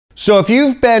So if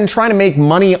you've been trying to make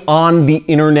money on the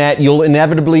internet, you'll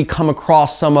inevitably come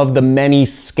across some of the many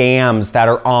scams that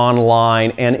are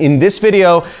online. And in this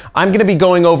video, I'm going to be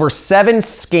going over 7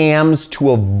 scams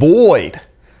to avoid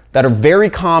that are very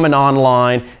common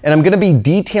online. And I'm going to be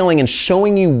detailing and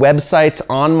showing you websites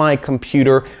on my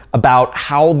computer about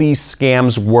how these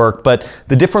scams work. But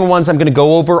the different ones I'm going to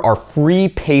go over are free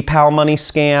PayPal money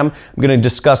scam. I'm going to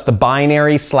discuss the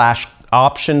binary /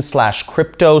 option /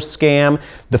 crypto scam,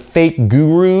 the fake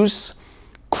gurus,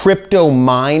 crypto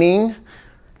mining,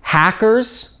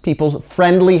 hackers,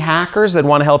 friendly hackers that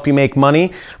want to help you make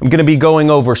money. I'm going to be going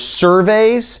over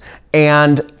surveys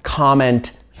and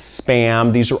comment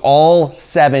spam. These are all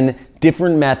 7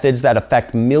 different methods that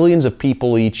affect millions of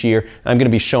people each year. I'm going to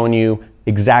be showing you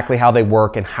exactly how they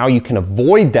work and how you can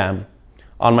avoid them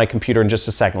on my computer in just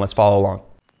a second. Let's follow along.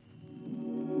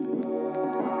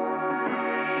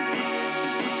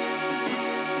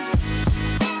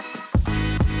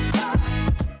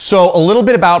 So a little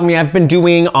bit about me. I've been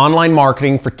doing online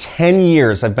marketing for 10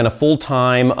 years. I've been a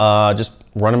full-time, just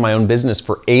running my own business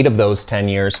for 8 of those 10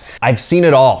 years. I've seen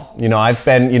it all. I've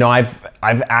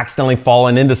accidentally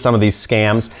fallen into some of these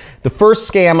scams. The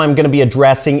first scam I'm going to be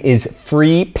addressing is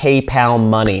free PayPal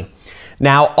money.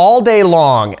 Now, all day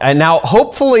long, and now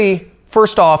hopefully,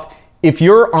 first off, if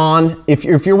you're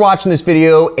watching this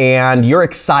video and you're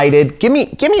excited, give me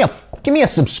a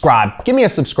subscribe. Give me a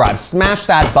subscribe. Smash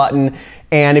that button.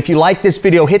 And if you like this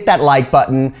video, hit that like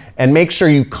button and make sure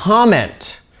you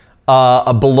comment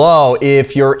below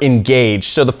if you're engaged.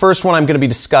 So the first one I'm going to be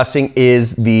discussing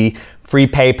is the free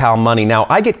PayPal money. Now,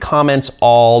 I get comments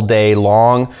all day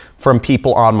long from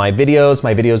people on my videos.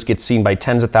 My videos get seen by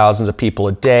tens of thousands of people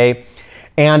a day.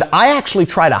 And I actually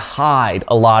try to hide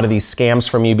a lot of these scams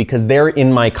from you because they're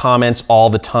in my comments all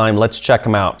the time. Let's check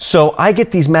them out. So I get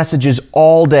these messages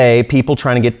all day, people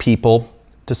trying to get people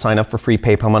to sign up for free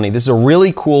PayPal money. This is a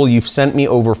really cool, you've sent me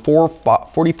over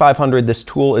 4,500. This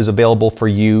tool is available for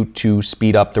you to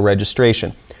speed up the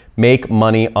registration. Make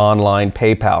money online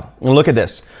PayPal. And look at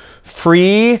this.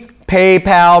 Free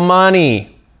PayPal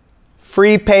money.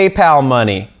 Free PayPal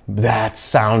money. That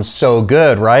sounds so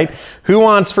good, right? Who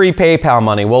wants free PayPal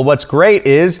money? Well, what's great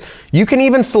is you can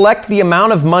even select the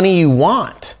amount of money you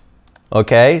want.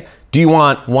 Okay? Do you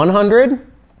want 100,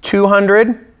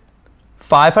 200,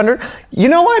 500? You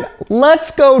know what?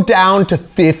 Let's go down to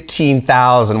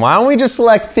 15,000. Why don't we just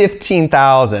select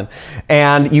 15,000?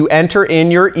 And you enter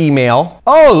in your email.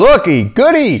 Oh, looky,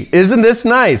 goody. Isn't this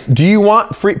nice? Do you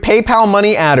want free PayPal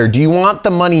money adder? Do you want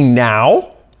the money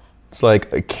now? It's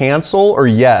like a cancel or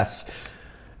yes.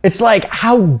 It's like,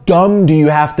 how dumb do you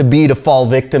have to be to fall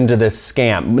victim to this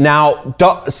scam? Now,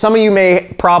 some of you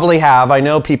may probably have. I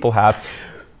know people have.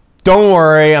 Don't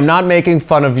worry, I'm not making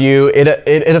fun of you.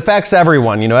 It affects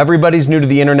everyone. You know, everybody's new to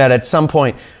the internet at some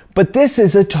point. But this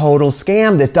is a total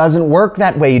scam. This doesn't work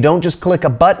that way. You don't just click a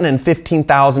button and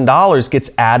 $15,000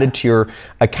 gets added to your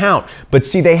account. But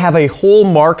see, they have a whole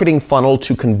marketing funnel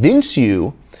to convince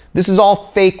you. This is all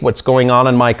fake, what's going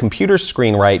on my computer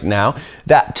screen right now,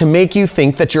 that to make you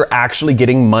think that you're actually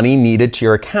getting money needed to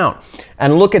your account.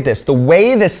 And look at this. The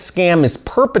way this scam is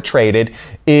perpetrated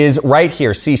is right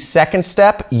here. See, second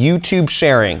step, YouTube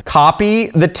sharing. Copy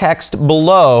the text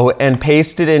below and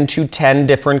paste it into 10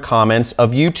 different comments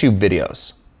of YouTube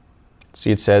videos.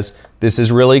 See, it says, this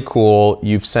is really cool.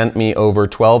 You've sent me over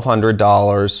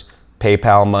 $1,200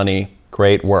 PayPal money.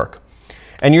 Great work.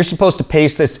 And you're supposed to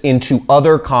paste this into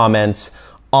other comments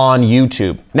on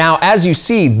YouTube. Now, as you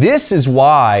see, this is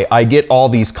why I get all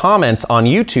these comments on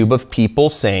YouTube of people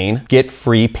saying, get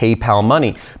free PayPal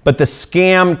money. But the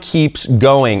scam keeps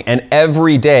going, and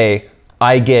every day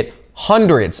I get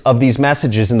hundreds of these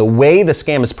messages. And the way the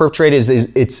scam is perpetrated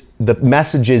is the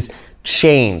messages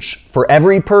change. For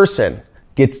every person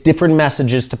gets different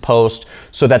messages to post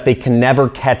so that they can never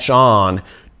catch on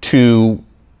to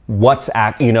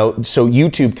so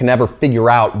YouTube can never figure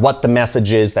out what the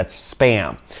message is that's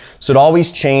spam. So it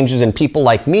always changes, and people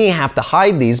like me have to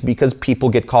hide these because people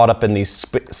get caught up in these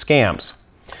scams.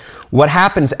 What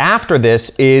happens after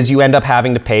this is you end up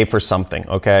having to pay for something,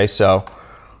 okay? So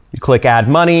you click add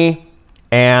money,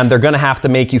 and they're gonna have to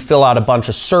make you fill out a bunch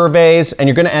of surveys, and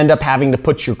you're gonna end up having to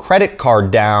put your credit card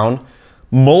down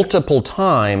multiple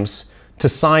times to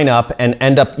sign up, and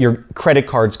end up your credit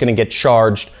card's gonna get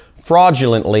charged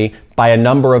fraudulently by a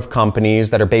number of companies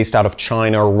that are based out of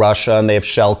China or Russia, and they have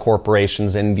shell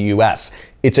corporations in the US.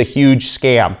 It's a huge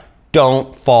scam.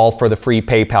 Don't fall for the free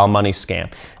PayPal money scam.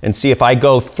 And see, if I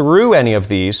go through any of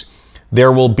these,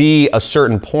 there will be a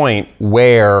certain point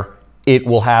where it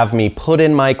will have me put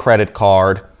in my credit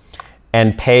card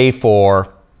and pay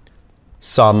for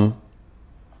some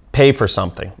pay for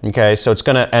something, okay? So it's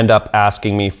gonna end up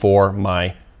asking me for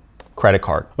my credit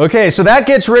card. Okay, so that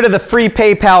gets rid of the free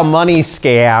PayPal money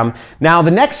scam. Now,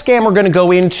 the next scam we're gonna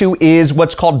go into is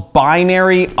what's called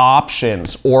binary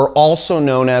options, or also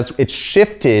known as, it's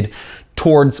shifted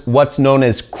towards what's known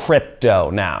as crypto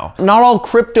now. Not all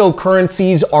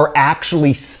cryptocurrencies are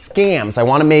actually scams. I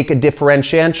wanna make a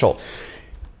differential.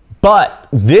 But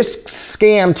this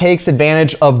scam takes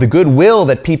advantage of the goodwill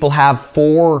that people have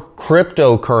for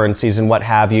cryptocurrencies and what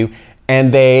have you,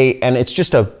 and it's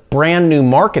just a brand new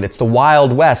market. It's the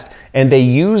Wild West, and they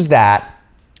use that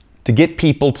to get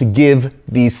people to give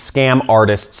these scam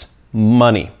artists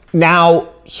money. Now,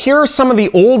 here are some of the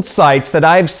old sites that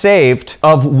I've saved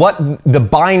of what the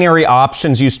binary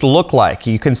options used to look like.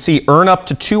 You can see earn up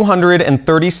to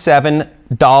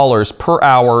 $237 per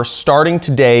hour starting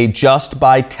today just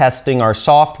by testing our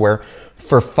software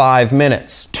for 5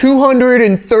 minutes.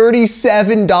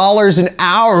 $237 an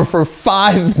hour for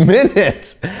 5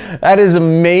 minutes. That is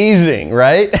amazing,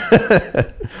 right?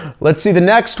 Let's see the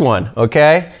next one,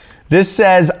 okay? This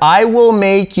says, I will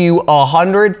make you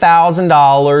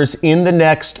 $100,000 in the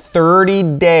next 30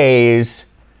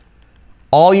 days.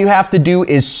 All you have to do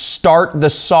is start the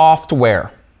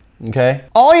software, okay?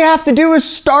 All you have to do is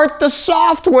start the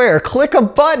software. Click a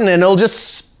button and it'll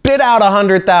just spit out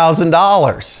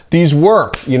 $100,000. These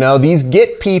work, you know, these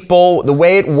get people, the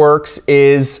way it works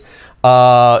is,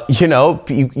 you know,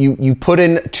 you put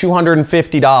in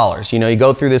 $250, you know, you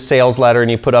go through this sales letter and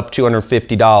you put up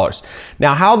 $250.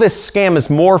 Now, how this scam is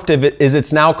morphed is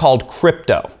it's now called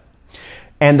crypto.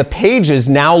 And the pages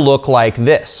now look like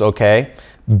this, okay?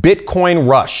 Bitcoin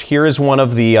Rush, here's one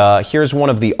of the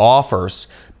offers.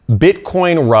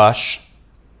 Bitcoin Rush.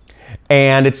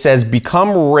 And it says,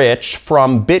 become rich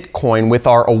from Bitcoin with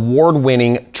our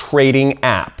award-winning trading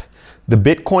app. The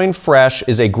Bitcoin Fresh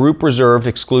is a group reserved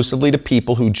exclusively to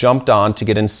people who jumped on to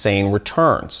get insane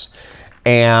returns.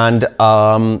 And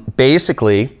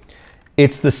basically,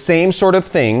 it's the same sort of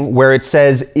thing where it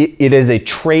says it is a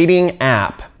trading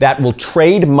app that will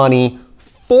trade money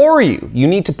for you. You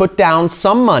need to put down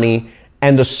some money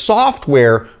and the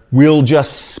software will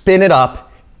just spin it up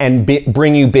and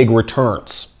bring you big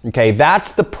returns. Okay,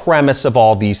 that's the premise of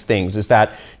all these things, is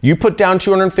that you put down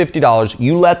 $250,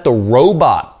 you let the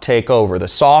robot take over, the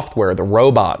software, the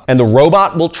robot, and the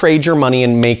robot will trade your money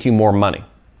and make you more money,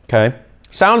 okay?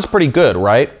 Sounds pretty good,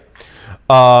 right?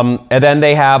 And then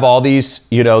they have all these,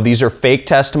 you know, these are fake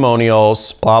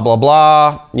testimonials, blah, blah,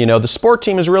 blah. You know, the sport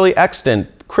team is really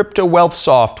excellent, crypto wealth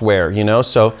software, you know,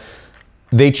 so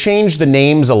they change the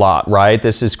names a lot, right?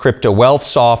 This is crypto wealth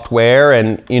software,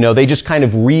 and you know, they just kind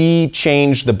of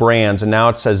re-change the brands, and now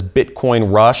it says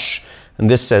Bitcoin Rush, and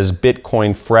this says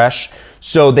Bitcoin Fresh.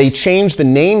 So they change the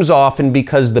names often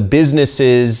because the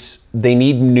businesses, they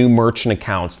need new merchant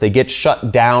accounts. They get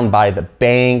shut down by the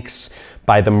banks,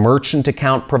 by the merchant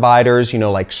account providers, you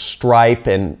know, like Stripe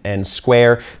and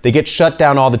Square. They get shut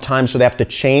down all the time, so they have to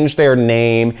change their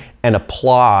name and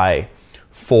apply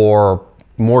for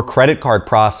more credit card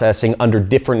processing under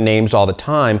different names all the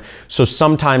time. So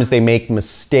sometimes they make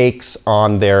mistakes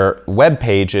on their web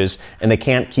pages and they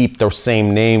can't keep their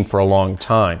same name for a long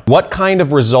time. What kind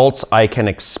of results I can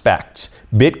expect?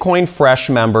 Bitcoin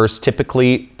Fresh members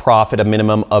typically profit a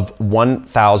minimum of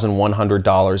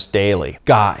 $1,100 daily.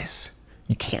 Guys,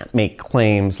 you can't make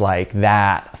claims like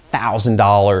that,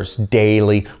 $1,000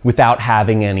 daily, without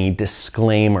having any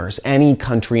disclaimers. Any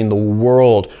country in the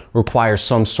world requires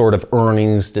some sort of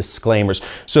earnings disclaimers.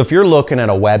 So if you're looking at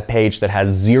a web page that has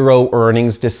 0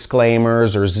 earnings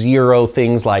disclaimers or 0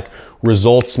 things like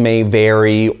results may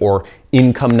vary or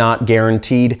income not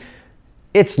guaranteed,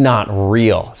 it's not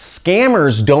real.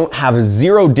 Scammers don't have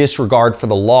 0 disregard for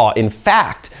the law. In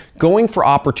fact, going for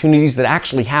opportunities that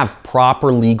actually have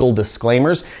proper legal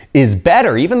disclaimers is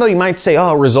better. Even though you might say,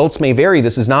 oh, results may vary,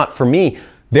 this is not for me.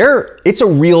 It's a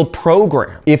real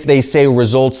program if they say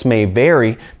results may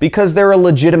vary, because they're a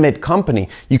legitimate company.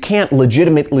 You can't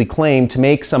legitimately claim to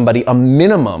make somebody a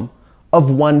minimum of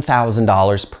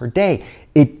 $1,000 per day.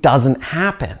 It doesn't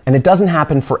happen. And it doesn't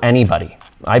happen for anybody.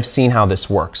 I've seen how this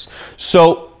works.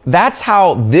 So that's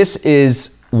how this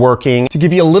is working. To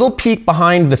give you a little peek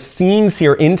behind the scenes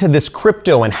here into this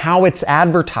crypto and how it's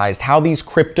advertised, how these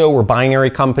crypto or binary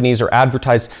companies are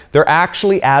advertised, they're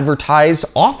actually advertised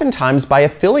oftentimes by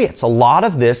affiliates. A lot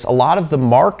of the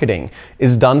marketing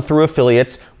is done through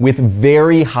affiliates with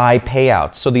very high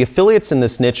payouts. So the affiliates in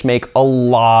this niche make a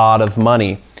lot of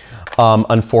money.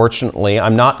 Unfortunately,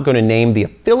 I'm not going to name the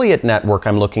affiliate network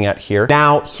I'm looking at here.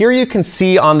 Now, here you can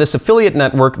see on this affiliate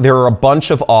network, there are a bunch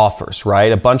of offers,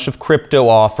 right? A bunch of crypto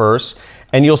offers.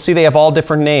 And you'll see they have all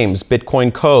different names: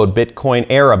 Bitcoin Code, Bitcoin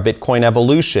Era, Bitcoin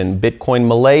Evolution, Bitcoin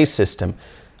Malay System,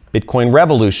 Bitcoin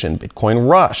Revolution,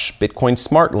 Bitcoin Rush, Bitcoin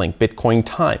SmartLink, Bitcoin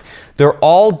Time. They're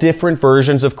all different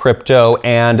versions of crypto,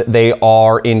 and they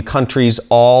are in countries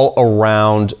all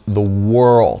around the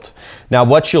world. Now,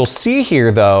 what you'll see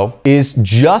here, though, is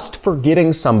just for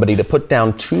getting somebody to put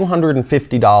down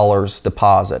 $250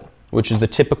 deposit, which is the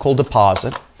typical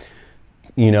deposit,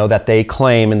 you know, that they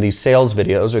claim in these sales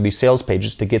videos or these sales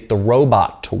pages to get the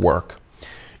robot to work.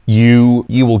 You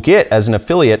will get, as an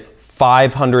affiliate,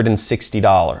 $560,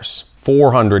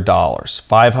 $400,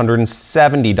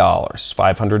 $570,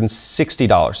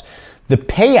 $560. The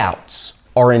payouts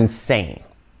are insane,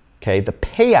 okay? The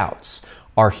payouts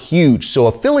are huge. So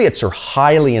affiliates are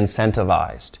highly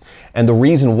incentivized. And the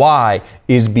reason why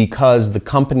is because the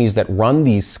companies that run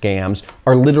these scams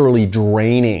are literally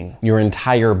draining your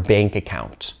entire bank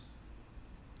account.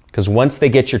 Because once they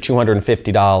get your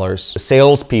 $250, the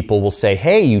salespeople will say,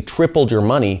 hey, you tripled your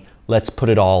money. Let's put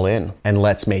it all in and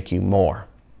let's make you more.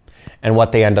 And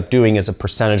what they end up doing is a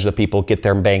percentage of the people get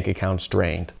their bank accounts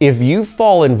drained. If you've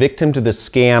fallen victim to this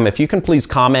scam, if you can please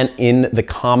comment in the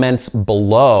comments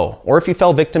below, or if you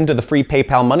fell victim to the free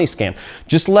PayPal money scam,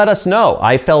 just let us know.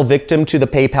 I fell victim to the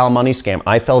PayPal money scam.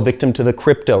 I fell victim to the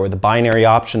crypto or the binary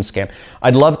option scam.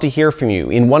 I'd love to hear from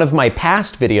you. In one of my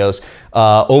past videos,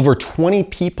 over 20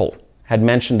 people had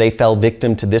mentioned they fell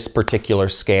victim to this particular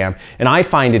scam. And I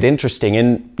find it interesting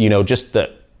in, just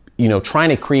the, trying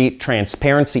to create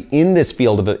transparency in this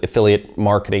field of affiliate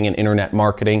marketing and internet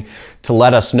marketing to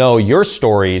let us know your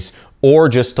stories, or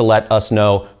just to let us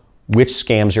know which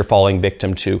scams you're falling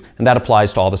victim to. And that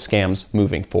applies to all the scams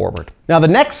moving forward. Now, the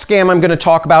next scam I'm going to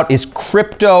talk about is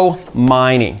crypto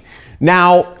mining.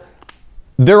 Now,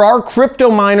 there are crypto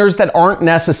miners that aren't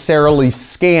necessarily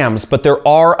scams, but there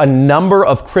are a number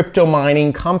of crypto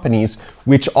mining companies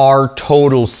which are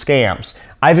total scams.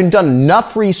 I haven't done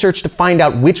enough research to find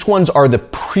out which ones are the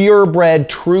purebred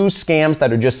true scams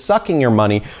that are just sucking your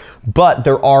money, but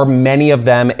there are many of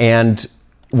them, and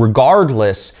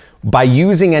regardless, by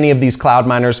using any of these cloud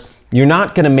miners, you're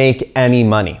not going to make any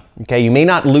money. Okay, you may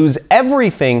not lose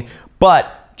everything,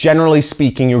 but generally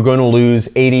speaking, you're going to lose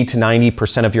 80 to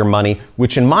 90% of your money,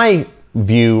 which in my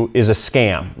view is a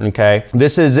scam, okay?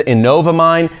 This is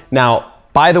InnovaMine. Now,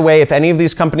 by the way, if any of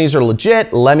these companies are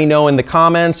legit, let me know in the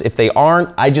comments. If they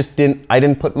aren't, I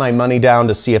didn't put my money down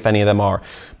to see if any of them are.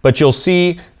 But you'll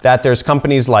see that there's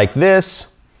companies like this,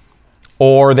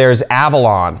 or there's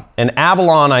Avalon. And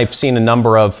Avalon, I've seen a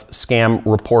number of scam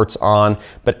reports on,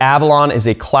 but Avalon is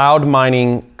a cloud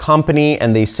mining company,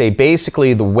 and they say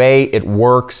basically the way it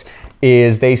works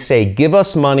is they say, give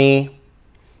us money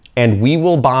and we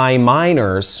will buy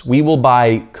miners, we will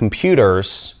buy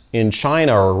computers in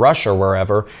China or Russia or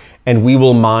wherever, and we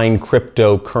will mine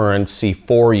cryptocurrency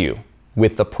for you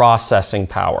with the processing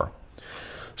power.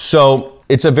 So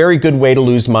it's a very good way to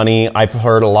lose money. I've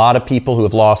heard a lot of people who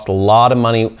have lost a lot of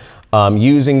money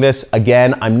using this.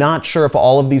 Again, I'm not sure if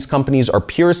all of these companies are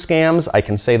pure scams. I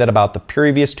can say that about the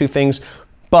previous two things,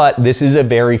 but this is a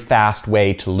very fast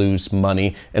way to lose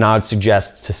money, and I would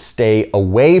suggest to stay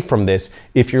away from this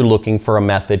if you're looking for a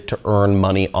method to earn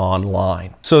money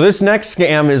online. So this next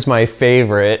scam is my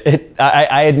favorite.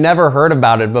 I had never heard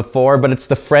about it before, but it's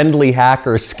the friendly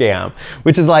hacker scam,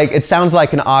 which is like, it sounds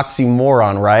like an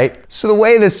oxymoron, right? So the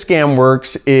way this scam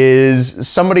works is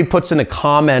somebody puts in a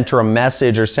comment or a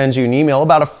message or sends you an email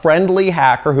about a friendly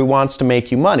hacker who wants to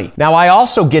make you money. Now, I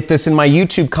also get this in my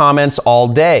YouTube comments all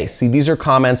day. See, these are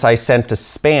comments I sent to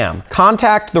spam.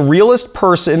 Contact the realest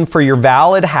person for your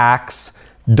valid hacks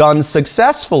done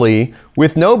successfully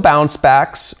with no bounce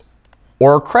backs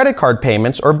or credit card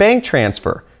payments or bank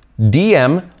transfer.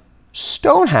 DM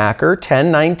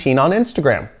Stonehacker1019 on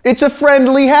Instagram. It's a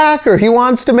friendly hacker. He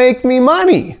wants to make me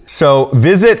money. So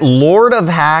visit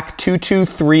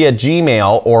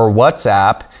lordofhack223@gmail or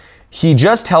WhatsApp. He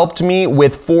just helped me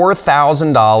with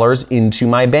 $4,000 into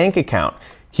my bank account.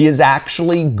 He is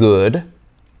actually good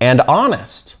and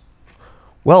honest.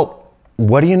 Well,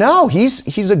 what do you know?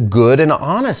 He's a good and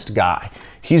honest guy.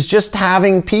 He's just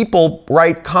having people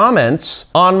write comments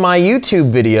on my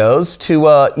YouTube videos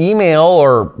to email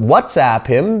or WhatsApp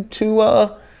him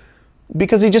to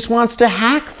because he just wants to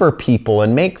hack for people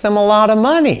and make them a lot of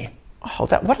money. Oh,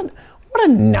 what a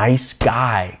nice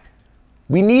guy.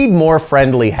 We need more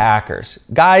friendly hackers.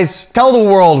 Guys, tell the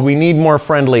world we need more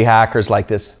friendly hackers like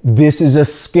this. This is a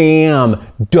scam.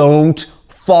 Don't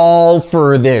fall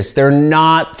for this. They're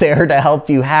not there to help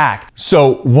you hack.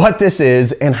 So what this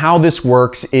is and how this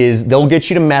works is they'll get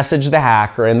you to message the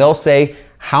hacker and they'll say,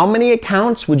 how many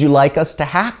accounts would you like us to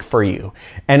hack for you?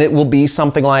 And it will be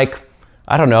something like,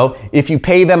 I don't know, if you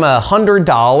pay them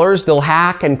 $100, they'll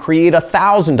hack and create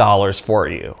 $1,000 for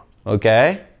you,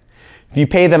 okay? If you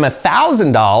pay them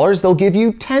 $1,000, they'll give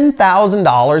you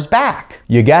 $10,000 back.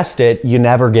 You guessed it, you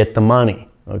never get the money,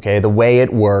 okay? The way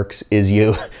it works is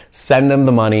you send them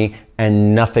the money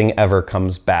and nothing ever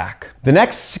comes back. The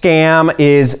next scam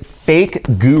is fake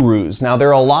gurus. Now, there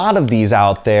are a lot of these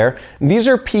out there. These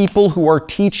are people who are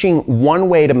teaching one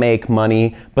way to make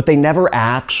money, but they never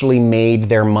actually made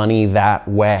their money that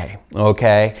way,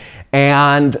 okay?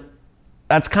 And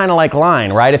that's kind of like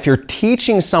lying, right? If you're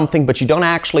teaching something, but you don't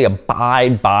actually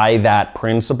abide by that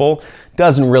principle,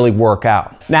 doesn't really work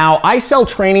out. Now, I sell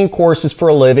training courses for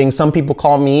a living. Some people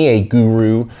call me a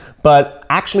guru, but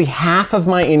actually half of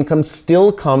my income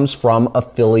still comes from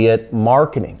affiliate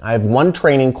marketing. I have one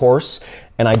training course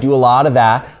and I do a lot of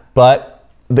that, but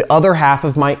the other half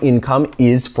of my income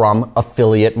is from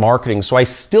affiliate marketing. So I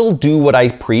still do what I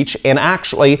preach, and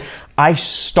actually I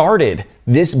started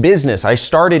this business.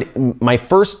 My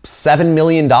first $7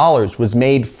 million was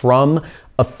made from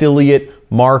affiliate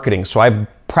marketing. So I've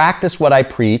practiced what I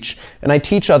preach, and I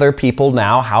teach other people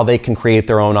now how they can create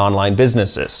their own online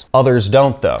businesses. Others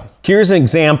don't, though. Here's an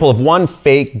example of one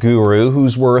fake guru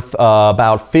who's worth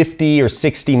about $50 or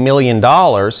 $60 million,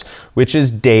 which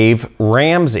is Dave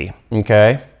Ramsey,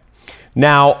 okay?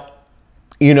 Now,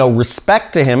 you know,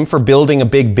 respect to him for building a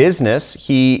big business.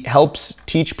 He helps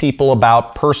teach people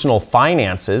about personal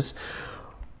finances.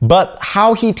 But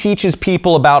how he teaches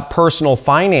people about personal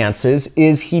finances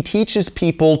is he teaches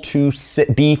people to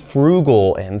be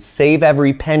frugal and save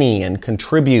every penny and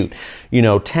contribute, 10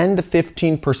 to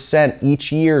 15%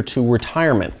 each year to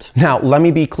retirement. Now, let me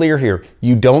be clear here.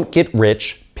 You don't get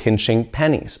rich pinching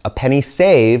pennies. A penny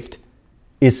saved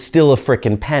is still a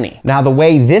frickin' penny. Now, the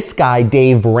way this guy,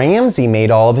 Dave Ramsey,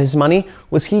 made all of his money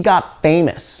was he got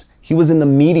famous. He was in the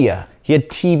media. He had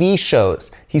TV shows.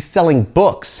 He's selling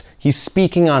books. He's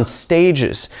speaking on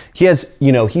stages. He has,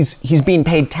 he's being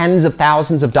paid tens of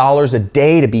thousands of dollars a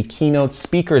day to be keynote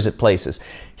speakers at places.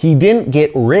 He didn't get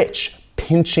rich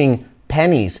pinching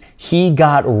pennies. He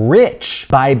got rich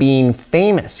by being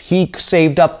famous. He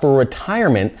saved up for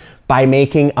retirement by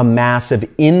making a massive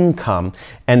income.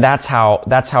 And that's how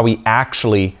he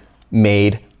actually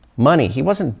made money. He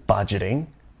wasn't budgeting.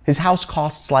 His house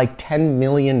costs like $10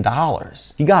 million.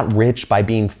 He got rich by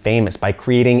being famous, by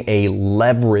creating a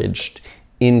leveraged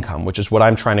income, which is what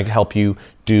I'm trying to help you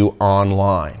do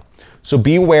online. So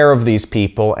be aware of these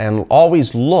people and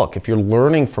always look, if you're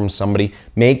learning from somebody,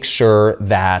 make sure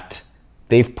that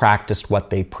they've practiced what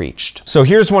they preached. So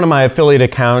here's one of my affiliate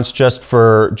accounts just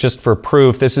for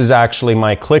proof. This is actually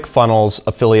my ClickFunnels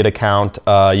affiliate account.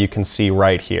 You can see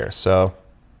right here. So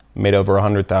made over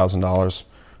 $100,000.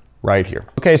 Right here.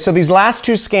 Okay, so these last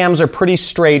two scams are pretty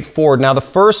straightforward. Now the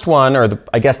first one, or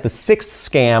I guess the sixth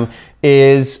scam,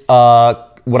 is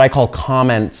what I call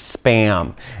comment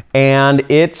spam. And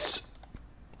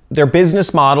they're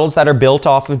business models that are built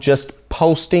off of just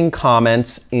posting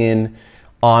comments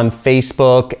on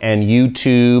Facebook and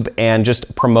YouTube and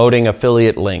just promoting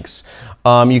affiliate links.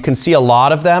 You can see a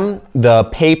lot of them. The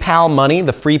PayPal money,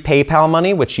 the free PayPal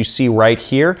money, which you see right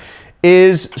here,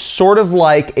 is sort of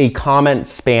like a comment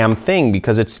spam thing,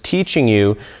 because it's teaching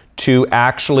you to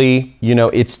actually,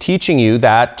 it's teaching you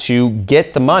that to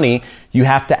get the money, you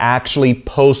have to actually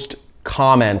post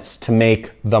comments to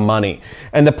make the money.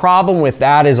 And the problem with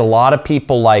that is a lot of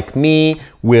people like me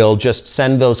will just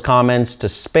send those comments to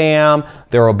spam.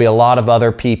 There will be a lot of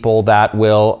other people that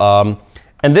will,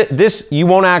 you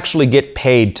won't actually get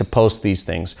paid to post these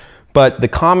things. But the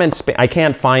comments, I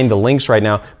can't find the links right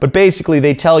now, but basically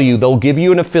they tell you, they'll give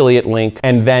you an affiliate link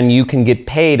and then you can get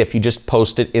paid if you just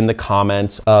post it in the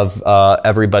comments of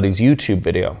everybody's YouTube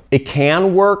video. It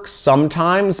can work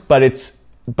sometimes, but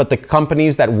the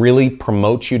companies that really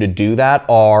promote you to do that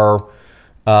are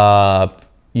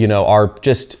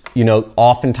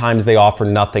oftentimes they offer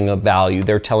nothing of value.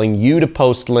 They're telling you to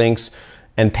post links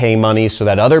and pay money so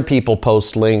that other people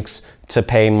post links to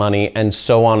pay money, and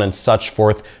so on and such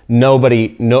forth.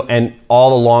 And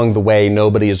all along the way,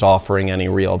 nobody is offering any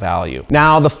real value.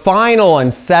 Now, the final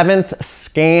and seventh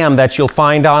scam that you'll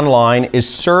find online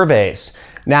is surveys.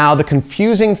 Now, the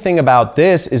confusing thing about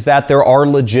this is that there are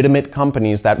legitimate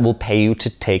companies that will pay you to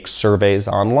take surveys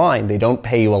online. They don't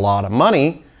pay you a lot of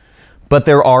money, but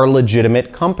there are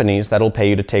legitimate companies that'll pay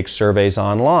you to take surveys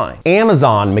online.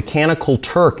 Amazon, Mechanical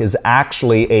Turk, is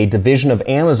actually a division of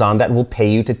Amazon that will pay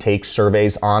you to take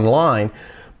surveys online.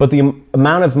 But the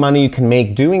amount of money you can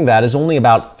make doing that is only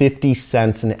about 50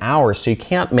 cents an hour, so you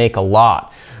can't make a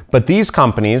lot. But these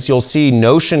companies, you'll see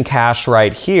Notion Cash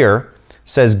right here,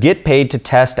 says get paid to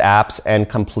test apps and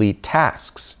complete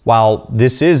tasks. While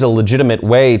this is a legitimate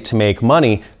way to make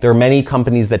money, there are many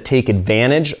companies that take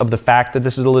advantage of the fact that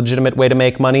this is a legitimate way to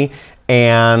make money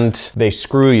and they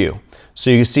screw you. So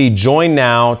you see, join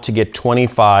now to get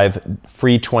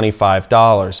free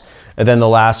 $25. And then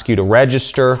they'll ask you to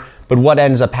register. But what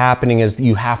ends up happening is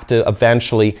you have to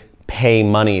eventually pay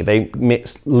money. They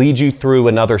lead you through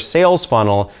another sales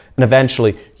funnel, and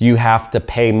eventually you have to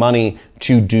pay money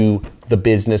to do the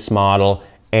business model,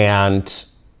 and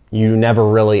you never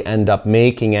really end up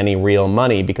making any real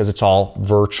money because it's all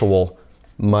virtual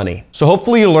money. So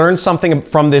hopefully you learned something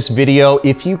from this video.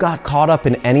 If you got caught up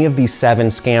in any of these 7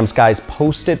 scams, guys,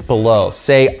 post it below.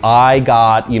 Say, I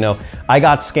got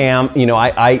scammed,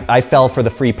 I fell for the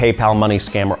free PayPal money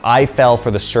scam, or I fell for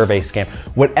the survey scam.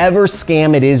 Whatever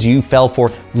scam it is you fell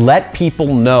for, let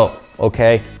people know.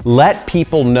 Okay? Let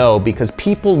people know, because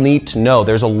people need to know.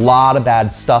 There's a lot of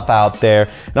bad stuff out there,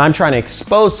 and I'm trying to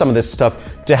expose some of this stuff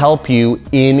to help you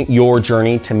in your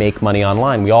journey to make money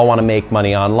online. We all want to make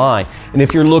money online. And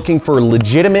if you're looking for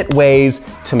legitimate ways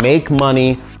to make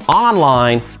money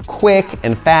online, quick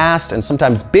and fast, and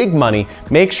sometimes big money,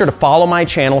 make sure to follow my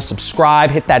channel, subscribe,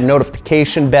 hit that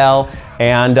notification bell,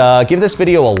 and give this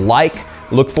video a like.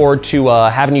 Look forward to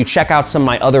having you check out some of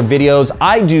my other videos.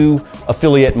 I do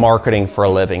affiliate marketing for a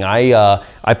living.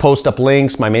 I post up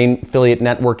links. My main affiliate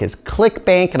network is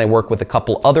ClickBank, and I work with a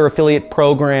couple other affiliate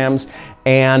programs,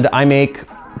 and I make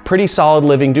pretty solid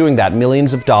living doing that,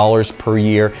 millions of dollars per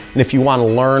year. And if you want to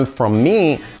learn from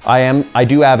me, I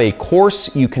do have a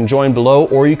course you can join below,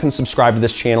 or you can subscribe to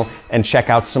this channel and check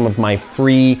out some of my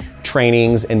free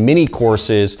trainings and mini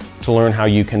courses to learn how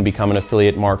you can become an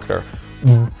affiliate marketer.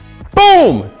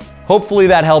 Boom! Hopefully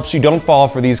that helps you. Don't fall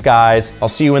for these guys. I'll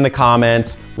see you in the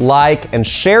comments. Like and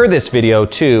share this video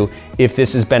too if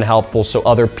this has been helpful, so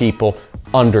other people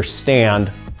understand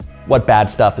what bad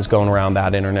stuff is going around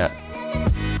that internet.